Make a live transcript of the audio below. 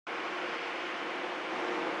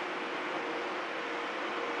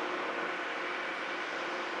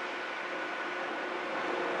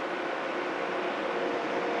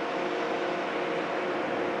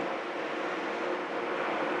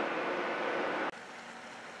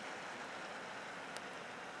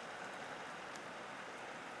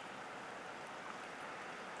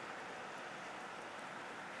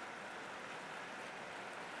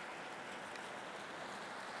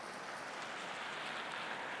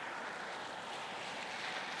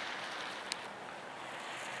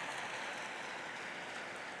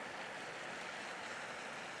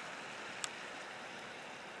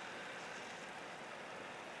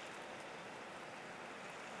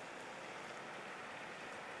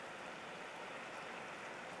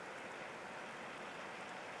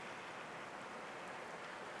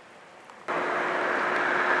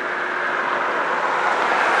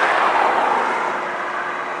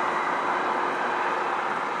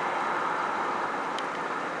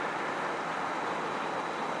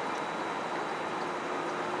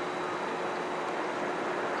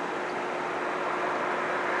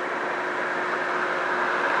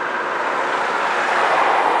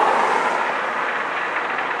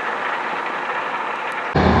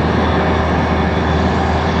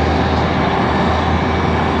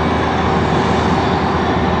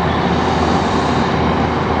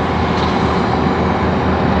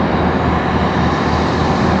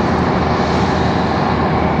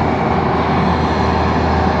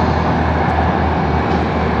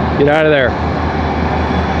Get out of there.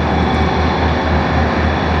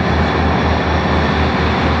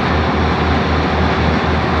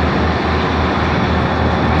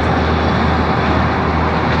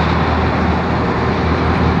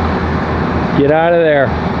 Get out of there.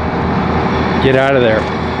 Get out of there.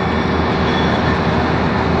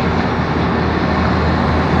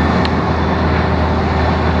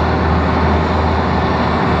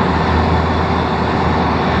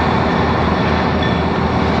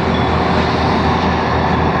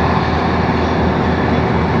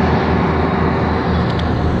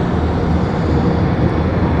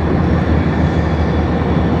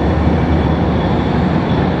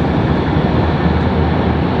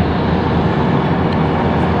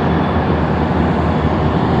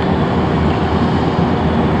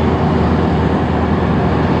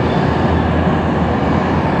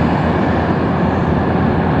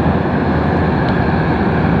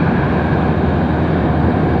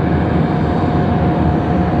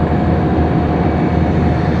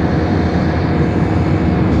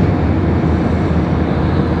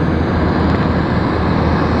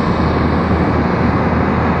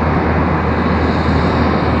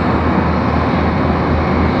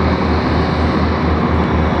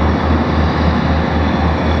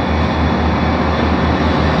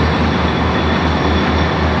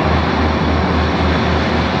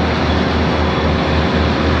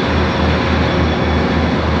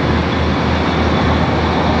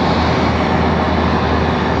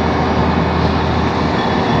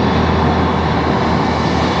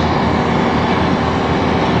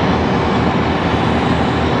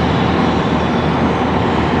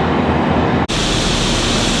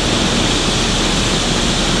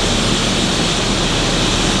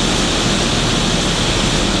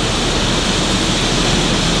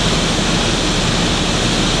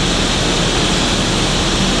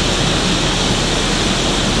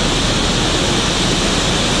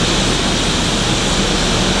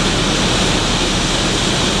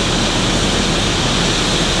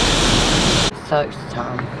 Sucks,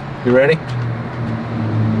 Tom. You ready?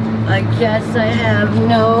 I guess I have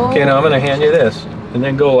no... Okay, now I'm going to hand you this. And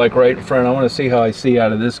then go like right in front. I want to see how I see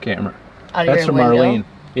out of this camera. Out of That's your from window? Arlene.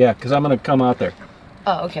 Yeah, because I'm going to come out there.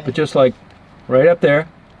 Oh, okay. But just like right up there.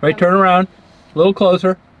 Right, turn around. A little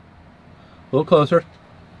closer. A little closer.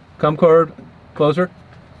 Come forward. Closer.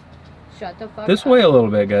 Shut the fuck This up. way a little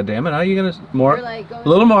bit, goddammit. How are you going to... More? You're like, A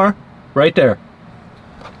little more. Right there.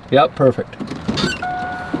 Yep, perfect.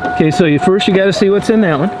 Okay, so first you got to see what's in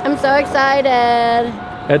that one. I'm so excited.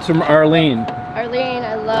 That's from Arlene. Arlene,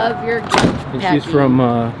 I love your And she's packy.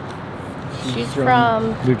 from... She's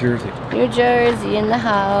from New Jersey. New Jersey in the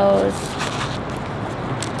house.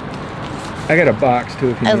 I got a box too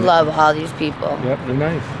if you I need it. love all these people. Yep, they're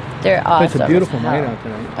nice. They're awesome. It's a beautiful as night hell. out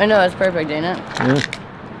tonight. I know, it's perfect, ain't it? Yeah.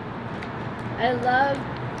 I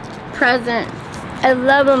love presents. I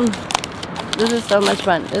love them. This is so much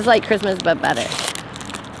fun. It's like Christmas, but better.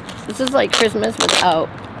 This is like Christmas without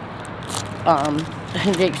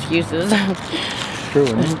the excuses. True,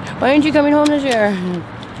 isn't it? Why aren't you coming home this year?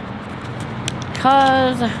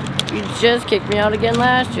 Cause you just kicked me out again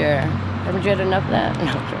last year. Haven't you had enough of that?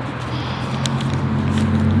 No.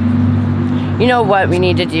 You know what we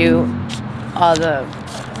need to do? All the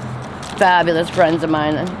fabulous friends of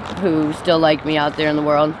mine who still like me out there in the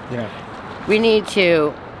world. Yeah. We need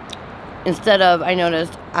to, instead of, I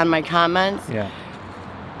noticed on my comments, Yeah.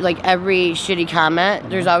 like every shitty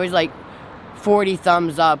comment, there's always like 40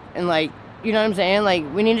 thumbs up and like, you know what I'm saying? Like,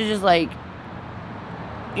 we need to just like,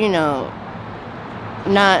 you know,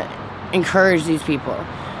 not encourage these people.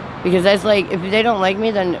 Because that's like, if they don't like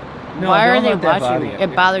me, then No, why are don't they let that watching bother me? you.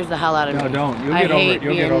 It bothers the hell out of No, me. don't. You'll I get over hate it.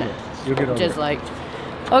 You'll get being over it. You'll get over it. disliked.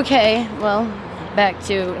 Okay, well, back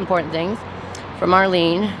to important things. From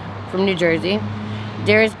Arlene, from New Jersey.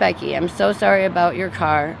 Dearest Becky, I'm so sorry about your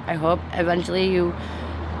car. I hope eventually you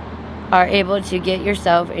are able to get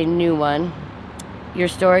yourself a new one. Your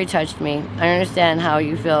story touched me. I understand how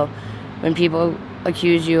you feel when people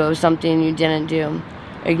accuse you of something you didn't do.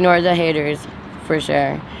 Ignore the haters, for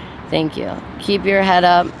sure. Thank you. Keep your head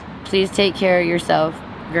up. Please take care of yourself,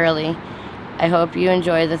 girly. I hope you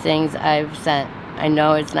enjoy the things I've sent. I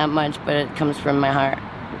know it's not much, but it comes from my heart.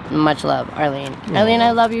 Much love, Arlene. Arlene,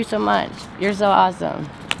 I love you so much. You're so awesome.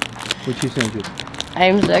 What she sent you?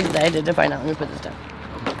 I'm so excited to find out. Let me put this down.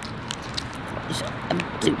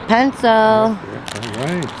 Pencil. All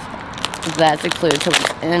right. That's a clue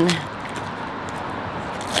to win.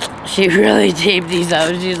 She really taped these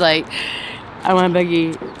out. She's like, I want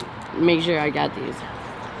Becky make sure I got these.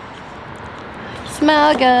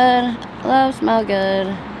 Smell good. Love smell good.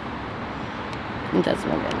 It does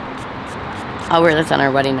smell good. I'll wear this on our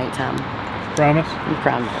wedding night, Tom. Promise? I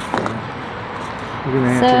promise. We're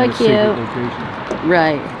gonna have So to have a secret cute. location.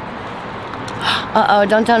 Right. Uh-oh,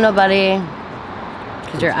 don't tell nobody.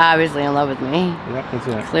 Because you're obviously in love with me. Yep, what's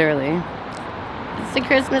that? Clearly. It's a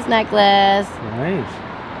Christmas necklace.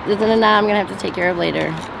 Nice. This is a knot I'm going to have to take care of later.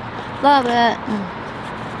 Love it.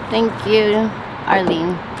 Thank you,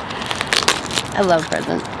 Arlene. I love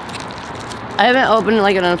presents. I haven't opened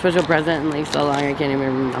like an unofficial present in like so long I can't even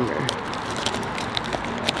remember.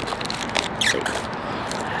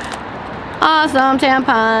 Awesome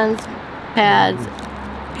tampons, pads,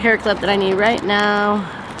 hair clip that I need right now.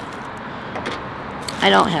 I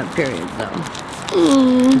don't have periods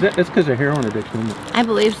though. That's because of heroin addiction, isn't it? I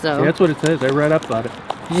believe so. Yeah, that's what it says. I read up about it.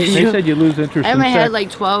 Did They you? said you lose interest I in haven't sex. had like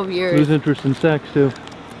 12 years. Lose interest in sex too.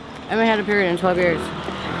 I haven't had a period in 12 years.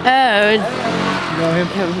 Oh, You know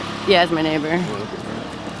him? yeah, it's my neighbor.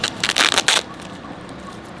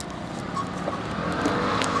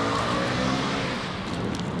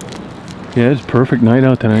 Yeah, it's a perfect night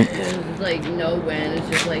out tonight. It's like no wind, it's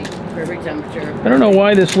just like perfect temperature. I don't know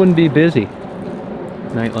why this wouldn't be busy.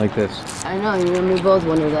 Night like this. I know, you and me both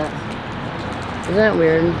wonder that. Isn't that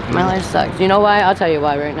weird? My life sucks. You know why? I'll tell you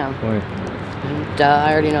why right now. Why? Duh,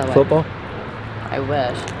 I already know why. Football? I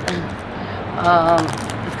wish.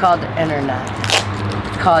 It's called the internet.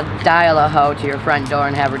 It's called dial a hoe to your front door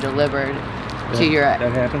and have her delivered to your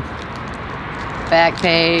That happens?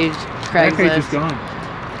 Backpage, That page is Craigslist. gone.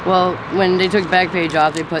 Well, when they took Backpage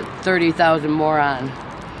off, they put 30,000 more on.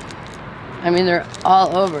 I mean, they're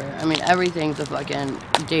all over. I mean, everything's a fucking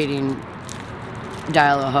dating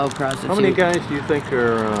dial a hoe prostitute. How many guys do you think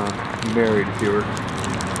are married if you were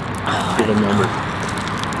give a number?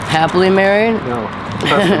 Happily married? No,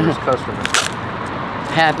 customers.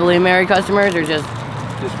 Happily married customers or just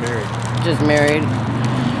Married. just married?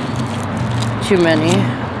 Too many.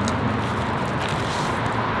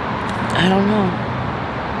 I don't know.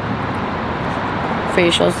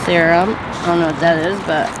 Facial serum. I don't know what that is,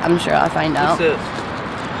 but I'm sure I'll find out. What's this?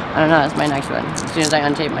 I don't know, that's my next one. As soon as I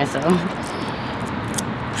untape myself.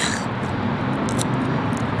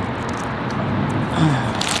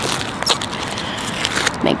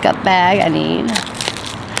 Makeup bag I need.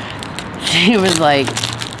 She was like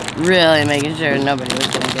really making sure nobody was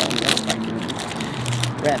gonna get in this fucking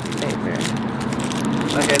wrapping paper.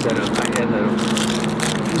 I had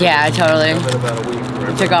that. Yeah, totally. I've been about a week.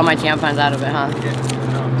 Forever. Took all my tampons out of it, huh? Yeah.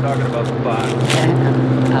 No, I'm talking about the bottle.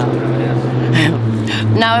 Oh.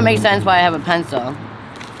 Yes. Now it makes sense why I have a pencil.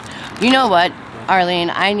 You know what, Arlene?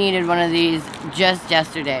 I needed one of these just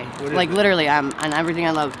yesterday. What is Like it? literally, on everything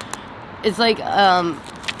I love. It's like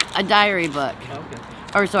a diary book, Okay.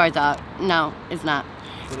 or so I thought. No, it's not.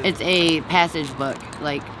 It's a passage book,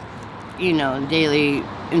 like, you know, daily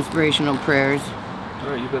inspirational prayers. All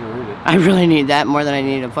right, you better read it. I really need that more than I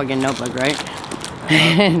need a fucking notebook, right?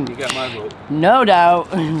 You got my vote. No doubt.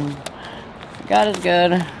 God is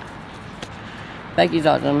good. Becky's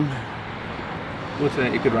awesome. What's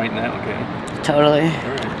that? You could write in that, okay? Totally. All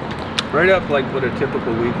right. Write up like what a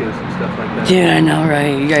typical week is and stuff like that. Dude, I know,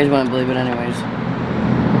 right? You guys wouldn't believe it anyways.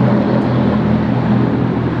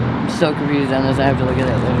 I'm so confused on this. I have to look at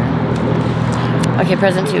that later. Okay,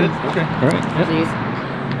 present two. Okay, all right. Yep. Please.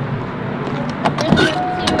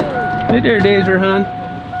 Hey there, Dazer, hon.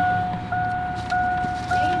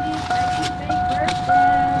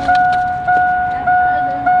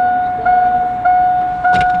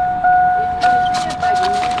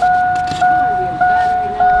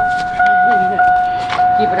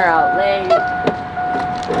 Keeping her out late.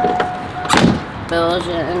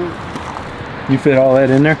 Bullshitting. You fit all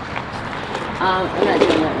that in there? I'm not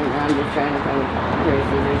doing that right now. I'm just trying to find a pair of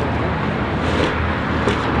scissors.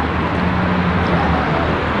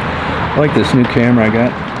 I like this new camera I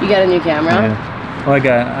got. You got a new camera? Yeah. Well,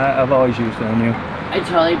 I've always used it on you. I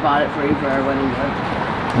totally bought it for you for our wedding gift.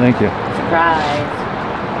 Thank you. Surprise.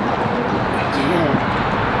 Yeah.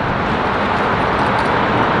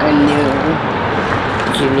 I knew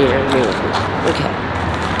you needed a new one. Okay.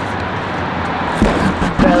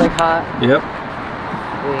 Really hot. Yep.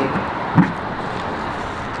 Sweet.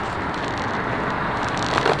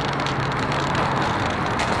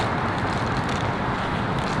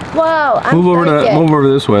 Whoa, I'm Move psychic.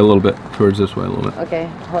 over this way a little bit. Towards this way a little bit. Okay,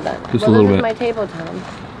 hold on. Just a little this bit. is my table, Tom.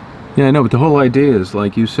 Yeah, I know, but the whole idea is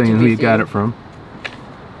like you saying who you got see. it from.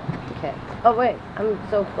 Okay. Oh wait, I'm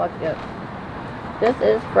so fucked up. This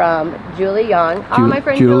is from Julie Young. Oh, my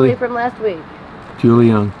friend Julie. Julie from last week. Julie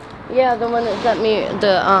Young. Yeah, the one that sent me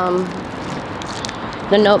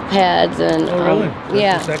the notepads and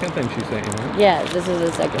yeah, the second thing she sent you, right? yeah. This is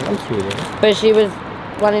the second one. That's sweet, right? But she was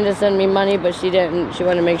wanting to send me money, but she didn't. She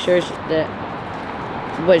wanted to make sure that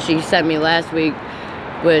what she sent me last week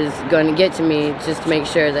was going to get to me, just to make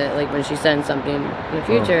sure that like when she sends something in the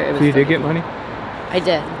future. It was So you did still- get money? I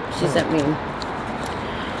did. She sent me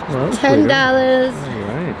Well, that's $10. weird.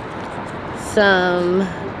 All right. Some.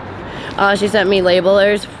 She sent me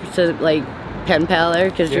labelers to like pen pal her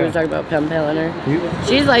because she Yeah. was talking about pen paling her. You,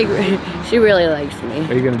 She's like, she really likes me.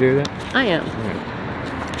 are you gonna do that? I am. All right.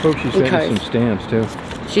 Hope she sent you Because- some stamps too.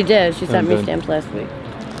 She did. She sent me good. stamps last week.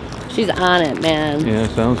 She's on it, man. Yeah,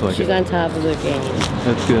 sounds like She's it. on top of the game.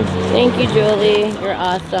 That's good. Thank you, Julie. You're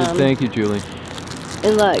awesome. Thank you, Julie.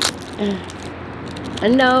 And look, a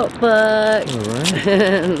notebook. All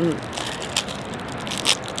right.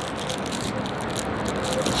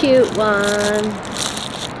 Cute one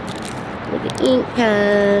with the ink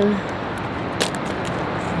pen.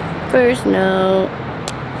 First note.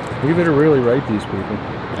 You better really write these people.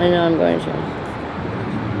 I know I'm going to.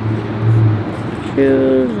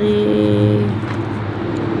 Julie.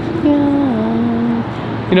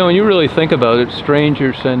 Yeah. You know, when you really think about it,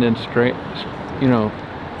 strangers sending things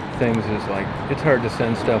is like, it's hard to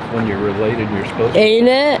send stuff when you're related and you're supposed to. Ain't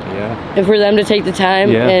it? Yeah. And for them to take the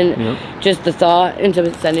time Yeah, and yeah. just the thought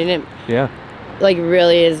into sending it, Yeah. like,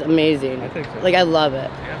 really is amazing. I think so. Like, I love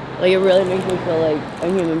it. Yeah. Like, it really makes me feel like a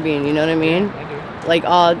human being, you know what I mean? I do. Like,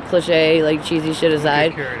 all cliche, like, cheesy shit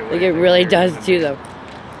aside, carried away, like, it think really you're a does human too, being. though.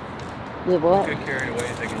 With what? Get carried away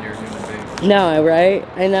thinking you're a human being. No, right?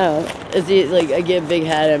 I know. It's like, I get a big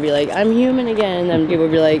head and I'd be like, I'm human again. And then people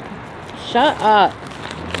would be like, shut up.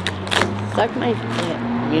 Suck my shit,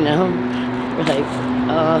 you know? We're like,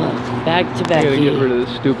 back to I gotta Becky. get rid of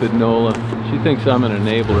this stupid Nola. She thinks I'm an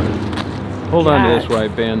enabler. Hold on to this God. while I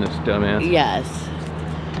ban this dumbass. Yes.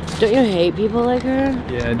 Don't you hate people like her?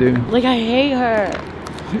 Yeah, I do. Like, I hate her.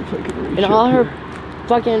 See if I can reach And up all her here.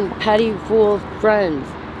 fucking petty fool friends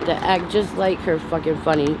that act just like her fucking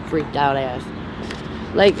funny, freaked out ass.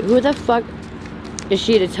 Like, who the fuck is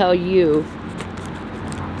she to tell you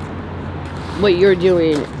what you're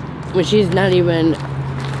doing when she's not even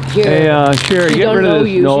here? Hey, Sherry, she get don't rid know of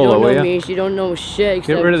this you, Nola, she don't will know ya? me, she don't know shit.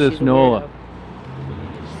 Get rid of this she's a Nola. weirdo.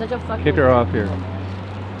 She's such a fucking. Kick her off here.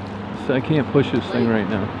 So I can't push this thing right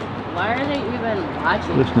now. Why are they even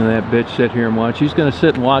watching? Listen to that bitch sit here and watch. She's gonna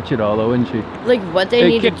sit and watch it all though, isn't she? Like, what they Hey,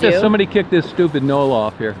 need to kick do. this. Somebody kick this stupid Nola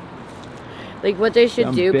off here. Like, what they should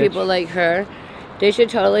Dumb do, bitch. people like her, they should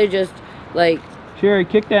totally just, like, Sherry,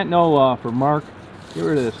 kick that Nola off, or Mark, get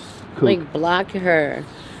rid of this kook. like, block her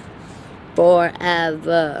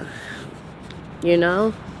forever. You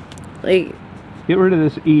know? Like, Get rid of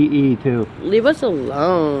this EE too. leave us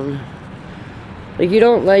alone. Like, you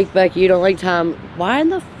don't like Becky, you don't like Tom. Why in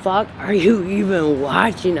the fuck are you even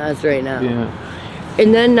watching us right now? Yeah.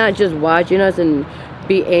 And then not just watching us and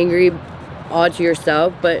be angry all to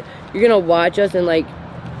yourself, but you're gonna watch us and, like,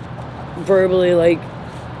 verbally, like,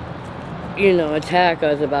 you know, attack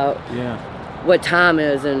us about Yeah. what Tom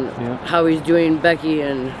is and Yeah. how he's doing Becky,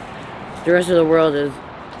 and the rest of the world is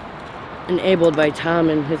enabled by Tom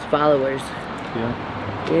and his followers, Yeah.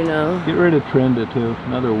 you know? Get rid of Trenda too.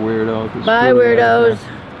 Another weirdo. Just Bye, screw that weirdos.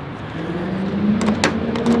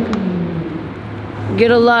 Get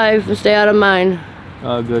a life and stay out of mine,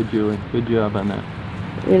 Oh, good, Julie. Good job on that.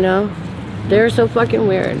 you know? They're so fucking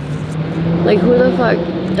weird. Like, who the fuck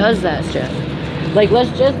does that shit? Like, let's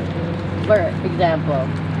just, for example,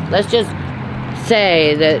 let's just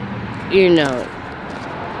say that, you know,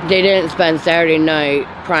 they didn't spend Saturday night,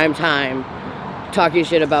 prime time, talking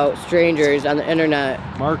shit about strangers on the internet.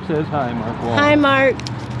 Mark says hi, Mark Wall. Hi, Mark.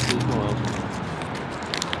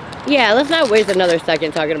 Yeah, let's not waste another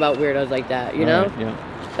second talking about weirdos like that, you know? Yeah.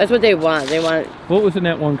 That's what they want. They want, What was in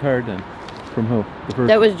that one card then? From who? The first.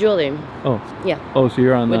 that was Julie. Oh. Yeah. Oh, so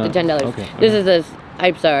you're on With the $10. Okay. This is this.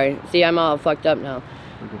 I'm sorry. See, I'm all fucked up now.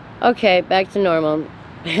 Okay, back to normal.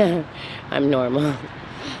 I'm normal.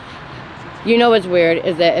 You know what's weird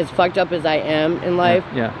is that as fucked up as I am in life,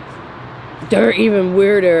 Yeah. they're even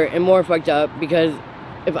weirder and more fucked up, because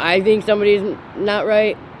if I think somebody's not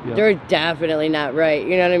right, Yeah. they're definitely not right.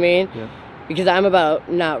 You know what I mean? Yeah. Because I'm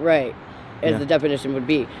about not right, as Yeah. the definition would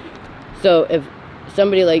be. So if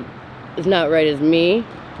somebody like is not right as me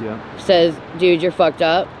Yeah. says, dude, you're fucked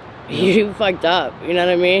up, you fucked up. You know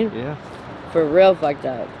what I mean? Yeah. For real fucked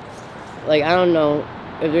up. Like, I don't know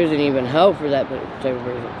if there's any even help for that type of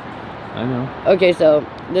person. I know. Okay, so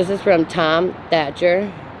this is from Tom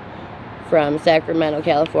Thatcher from Sacramento,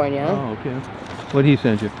 California. Oh, okay. What he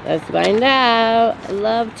sent you? Let's find out. I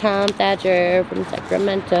love Tom Thatcher from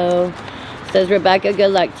Sacramento. Says, Rebecca,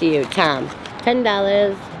 good luck to you. Tom,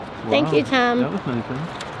 $10. Thank Wow. you, Tom. That was nice,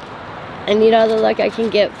 huh? I need all the luck I can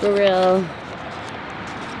get, for real.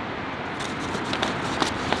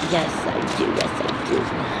 Yes, I do. Yes, I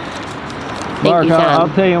Mark, you, I'll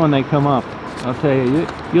Tom. tell you when they come up. I'll tell you.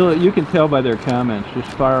 You can tell by their comments.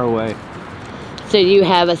 Just far away. So you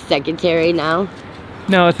have a secretary now?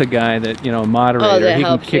 No, it's a guy that, you know, moderator. that he can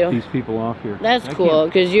helps kick you. these people off here. That's I cool,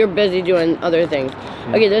 can't- because you're busy doing other things.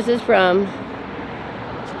 Yeah. Okay, this is from, it's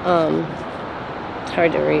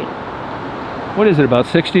hard to read. What is it, about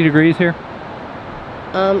 60 degrees here?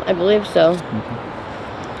 I believe so.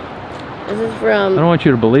 This is I from, don't want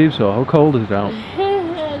you to believe so. How cold is it out?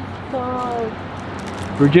 it's called,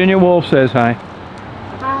 Virginia Wolf says hi.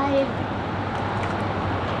 hi,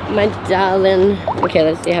 my darling. Okay,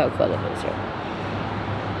 let's see how cold it is here.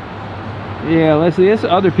 Yeah, Leslie, it's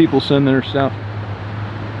other people send their stuff.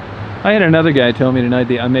 I had another guy tell me tonight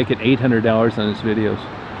that I'm making $800 on his videos.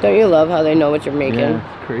 Don't you love how they know what you're making?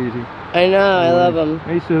 Yeah, it's crazy. I know, I love them.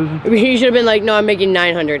 Hey, Susan. You should have been like, no, I'm making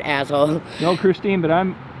 900, asshole. No, Christine, but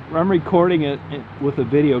I'm recording it with a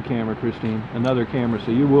video camera, Christine. Another camera, so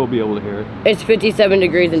you will be able to hear it. It's 57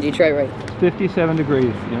 degrees in Detroit, right? It's 57 degrees.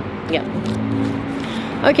 Yeah.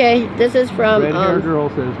 Yeah. Okay, this is from, Red hair girl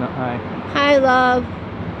says no, hi. hi, love,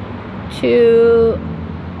 to,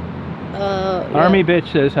 Army yeah.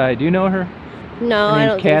 bitch says hi. Do you know her? No, Her I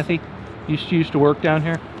name's don't Kathy. She used to work down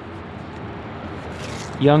here.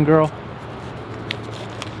 Young girl.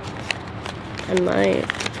 I might.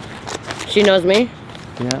 She knows me?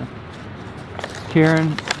 Yeah.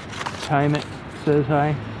 Karen Time It says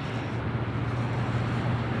hi.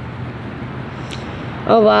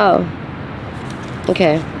 Oh, wow.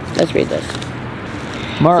 Okay, let's read this.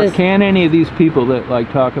 Mark, Says- can any of these people that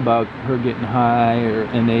like talk about her getting high or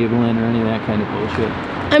enabling or any of that kind of bullshit?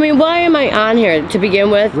 I mean, why am I on here to begin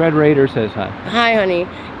with? Red Raider says hi. Hi, honey.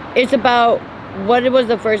 It's about, what was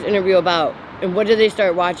the first interview about? And what did they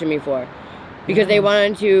start watching me for? Because they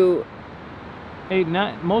wanted to, Hey,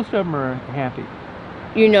 not most of them are happy.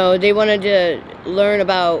 you know, they wanted to learn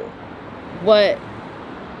about what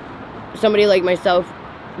somebody like myself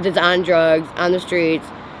that's on drugs, on the streets,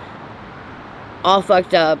 all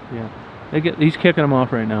fucked up, Yeah. He's kicking them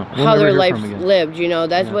off right now. We'll how never their hear life from 'em again. lived, you know,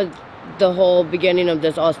 that's Yeah. what the whole beginning of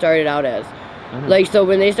this all started out as. I know. Like, so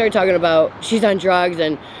when they start talking about she's on drugs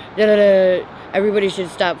and da-da-da, everybody should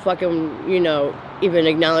stop fucking, you know, even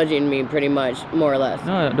acknowledging me pretty much, more or less.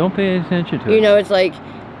 No, don't pay attention to it. You know, it's like,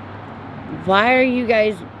 why are you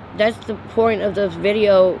guys, that's the point of this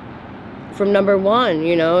video from number one,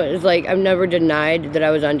 you know? It's like, I've never denied that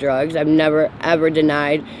I was on drugs. I've never, ever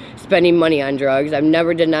denied spending money on drugs. I've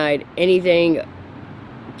never denied anything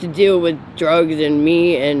to do with drugs and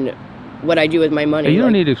me and what I do with my money. Hey, you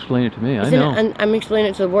don't Like, need to explain it to me. I isn't it- know. and I'm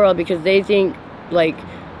explaining it to the world because they think, like,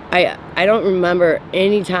 I don't remember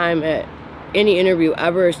any time at any interview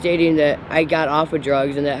ever stating that I got off of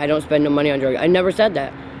drugs and that I don't spend no money on drugs. I never said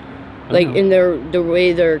that. Like, know. in the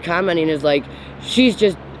way they're commenting is like, she's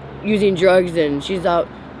just using drugs and she's out,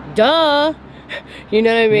 duh. You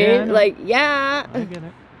know what I mean? Yeah, I know. Like, yeah. I get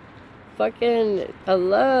it. Fucking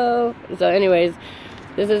hello. So anyways,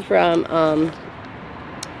 this is from,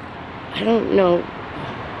 I don't know,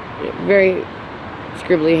 very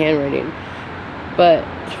scribbly handwriting, but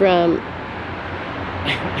it's from, I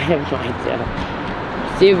have no idea.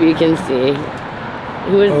 See if you can see.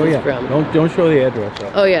 Who is Oh this yeah. from? Don't show the address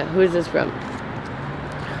up. Oh yeah, who is this from?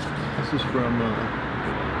 This is from.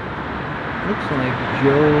 Looks like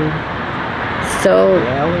Joe So,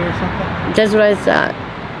 Rally or something. that's what I thought.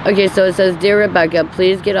 Okay, so it says, Dear Rebecca,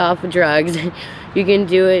 please get off of drugs. You can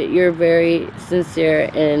do it. You're very sincere.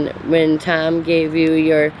 And when Tom gave you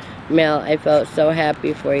your mail, I felt so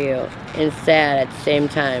happy for you and sad at the same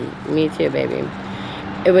time. Me too, baby.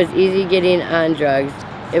 It was easy getting on drugs.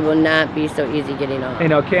 It will not be so easy getting off. Hey,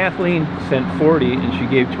 now Kathleen sent 40 and she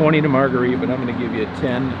gave 20 to Marguerite, but I'm going to give you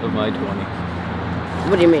 10 of my 20.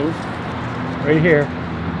 What do you mean? Right here.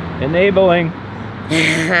 Enabling.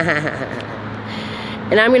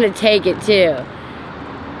 And I'm going to take it too.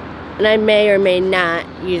 And I may or may not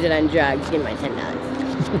use it on drugs. Give me my $10.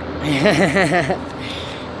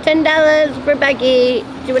 $10 for Becky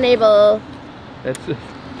to enable. That's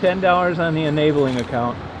 $10 on the enabling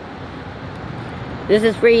account. This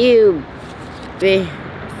is for you.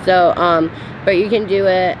 So, but you can do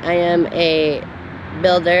it. I am a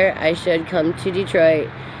builder. I should come to Detroit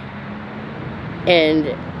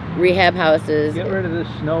and rehab houses. Get rid of this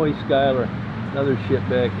snowy Skylar. Another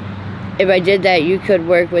shitbag. If I did that, you could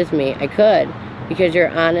work with me. I could, because you're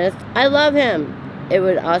honest. I love him. It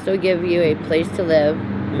would also give you a place to live,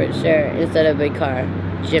 for sure, instead of a car.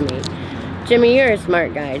 Jimmy. Jimmy, you're a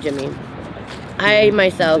smart guy, Jimmy. I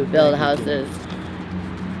myself build houses.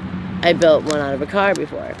 I built one out of a car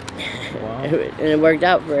before. Wow. And it worked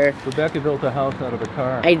out for... Rebecca built a house out of a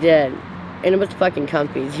car. I did. And it was fucking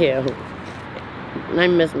comfy too. And I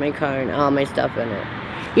miss my car and all my stuff in it.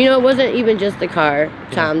 You know, it wasn't even just the car,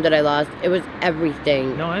 Tom, that I lost. It was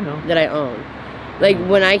everything No, I know. that I own. Like,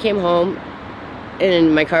 when I came home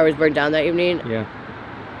and my car was burned down that evening, Yeah,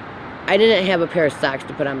 I didn't have a pair of socks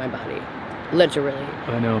to put on my body. Literally.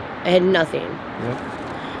 I know. I had nothing. Yep.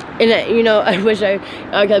 And, you know, I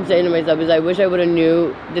kept saying to myself, I wish I would have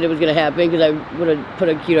knew that it was going to happen because I would have put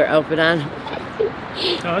a cuter outfit on. No,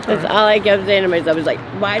 that's That's all right. all I kept saying to myself. Was like,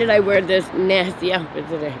 why did I wear this nasty outfit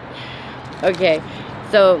today? Okay,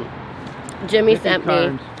 so Jimmy Vicky sent me.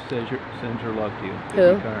 Carnes sends her love to you.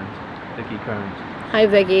 Who? Vicky Carnes. Hi,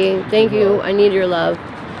 Vicky. Thank you. I need your love.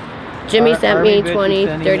 Jimmy sent me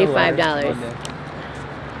 $20,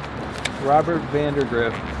 $35. Robert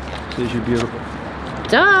Vandergrift says you're beautiful.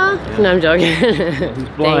 Duh. Yeah. No, I'm joking. Yeah, he's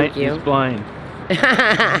blind. Thank you. He's blind.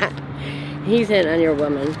 He's hitting on your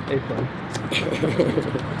woman. Hey, fun.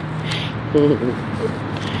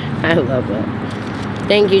 I love it.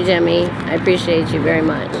 Thank you, Jimmy. I appreciate you very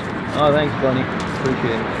much. Oh, thanks, Bunny.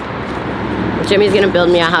 Appreciate it. Jimmy's gonna build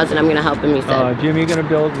me a house and I'm gonna help him, he said. Jimmy, you gonna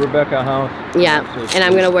build Rebecca a house? Yeah, So and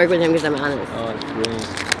I'm gonna work with him because I'm honest. Oh, that's great.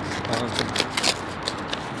 Awesome.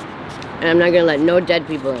 And I'm not gonna let no dead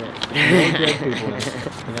people in it. No dead people in it.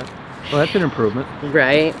 Yeah. Well, that's an improvement.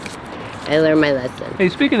 Right? I learned my lesson. Hey,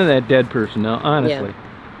 speaking of that dead person now, honestly,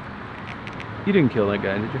 you didn't kill that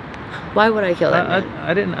guy, did you? Why would I kill that man?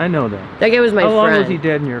 I didn't. I know that. That guy was my How long friend. was he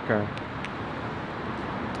dead in your car?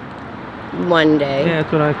 One day. Yeah,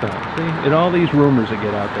 that's what I thought. See, and all these rumors that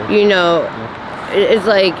get out there. You know, it's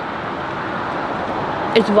like,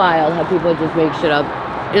 it's wild how people just make shit up.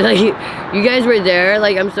 It's like, you guys were there.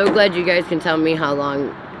 Like, I'm so glad you guys can tell me how long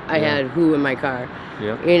I had who in my car.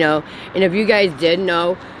 Yep. You know, and if you guys did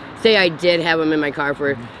know, say I did have him in my car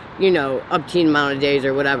for, you know, up to an amount of days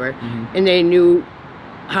or whatever, and they knew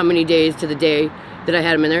how many days to the day that I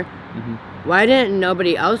had him in there, why didn't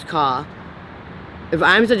nobody else call? If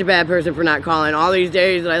I'm such a bad person for not calling all these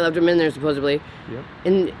days that I left him in there supposedly,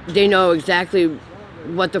 and they know exactly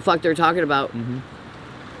what the fuck they're talking about,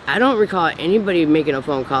 I don't recall anybody making a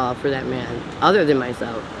phone call for that man other than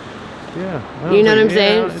myself. Yeah. You know what I'm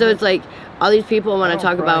saying? So it's like, all these people want to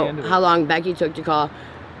talk about how long Becky took to call.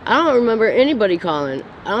 I don't remember anybody calling.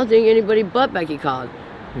 I don't think anybody but Becky called.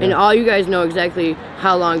 And all you guys know exactly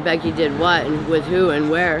how long Becky did what and with who and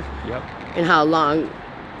where. Yep. And how long,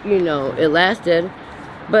 you know, it lasted.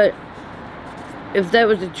 But if that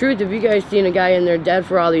was the truth, if you guys seen a guy in there dead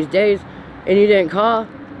for all these days and you didn't call,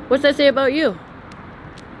 what's that say about you?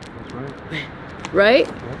 That's right. Right?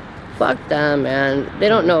 Yep. Fuck them, man. They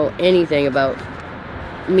don't know anything about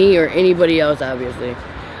me or anybody else, obviously.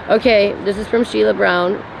 Okay, this is from Sheila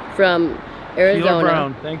Brown from Arizona. Sheila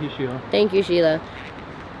Brown. Thank you, Sheila. Thank you, Sheila.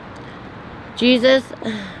 Jesus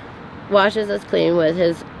washes us clean with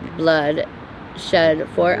his blood shed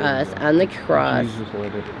for us on the cross, Jesus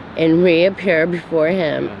led it. and we appear before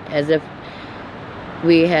him as if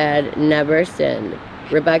we had never sinned.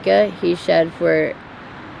 Rebecca, he shed for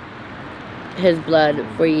his blood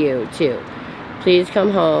for you too. Please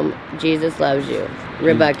come home. Jesus loves you.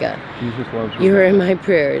 Rebecca, Jesus loves you are in my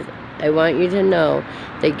prayers. I want you to know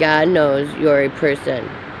that God knows you're a person,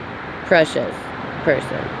 precious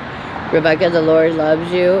person. Rebecca, the Lord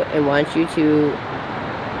loves you and wants you to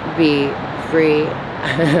be free.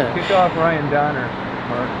 Kick off Ryan Donner,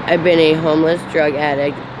 Mark. I've been a homeless drug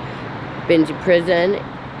addict, been to prison,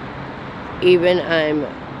 even I'm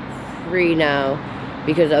free now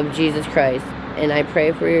because of Jesus Christ. And I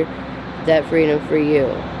pray for that freedom for you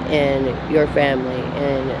and your family.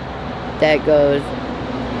 And that goes,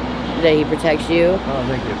 that he protects you. Oh,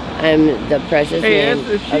 thank you. I'm the precious name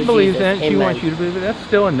If she of believes Jesus. that, she Amen. wants you to believe it. That's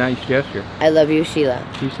still a nice gesture. I love you, Sheila.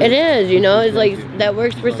 She said- It is, you know, it's like, Thank you. that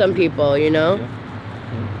works for some people, you know?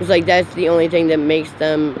 Yeah. It's like, that's the only thing that makes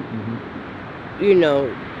them, you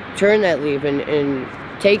know, turn that leaf and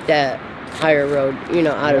take that higher road, you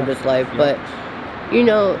know, out of this life. But, you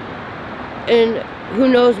know, and who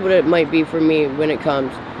knows what it might be for me when it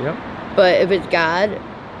comes. Yep. But if it's God,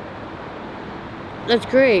 that's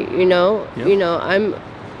great, you know? Yep. You know,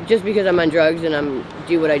 just because I'm on drugs and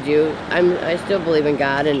do what I do, I still believe in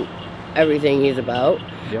God and everything he's about.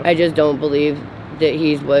 Yep. I just don't believe that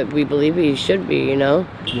he's what we believe he should be, you know?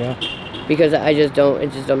 Yeah. Because it just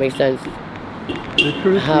don't make sense The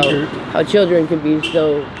truth seeker. how children can be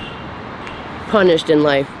so punished in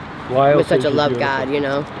life Lyle with such says a you're love beautiful. God, you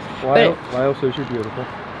know? Lyle says you're beautiful.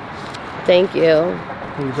 Thank you.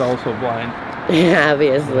 He's also blind.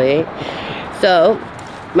 Obviously. So,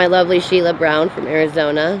 my lovely Sheila Brown from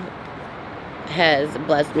Arizona has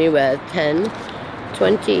blessed me with $10,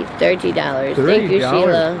 $20, $30. Thank you, $30.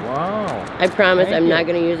 Sheila. Wow. I promise Thank I'm you. not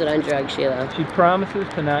going to use it on drugs, Sheila. She promises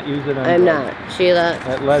to not use it on I'm drugs. not. Sheila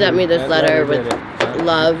sent me this letter with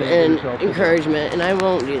love and encouragement, and I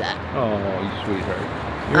won't do that. Oh, you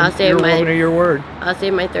sweetheart. I'll save you're a my- woman of your word. I'll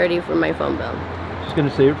save my 30 for my phone bill, She's gonna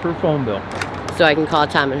save it for a phone bill. so I can call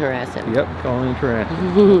Tom and harass him. Yep, calling and harassing.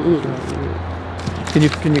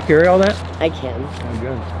 Can you carry all that? I can. Oh,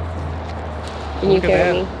 good. Can you Look at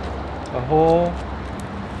carry me? that. A whole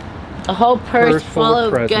A whole purse full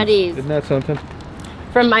of presents. goodies Isn't that something?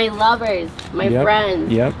 from my lovers, my Yep,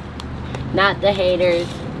 friends, Yep. not the haters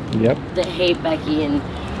Yep. that hate Becky and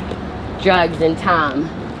drugs and Tom.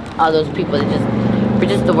 All those people that we're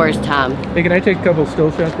just the worst, Tom. Hey, can I take a couple still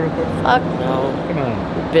shots real quick? Fuck no. Come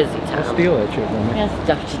on. We're busy, I'll Tom. steal that shit, I woman. got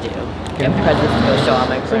stuff to do. I Yeah. have presents to go show all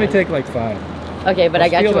my Let me friends. take like 5. Okay, but I'll I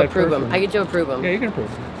got steal to that approve them. first I get to approve them. Yeah, you can approve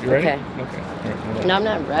it. You ready? Okay. Okay. All right, hold on. No, I'm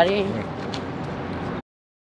not ready. All right.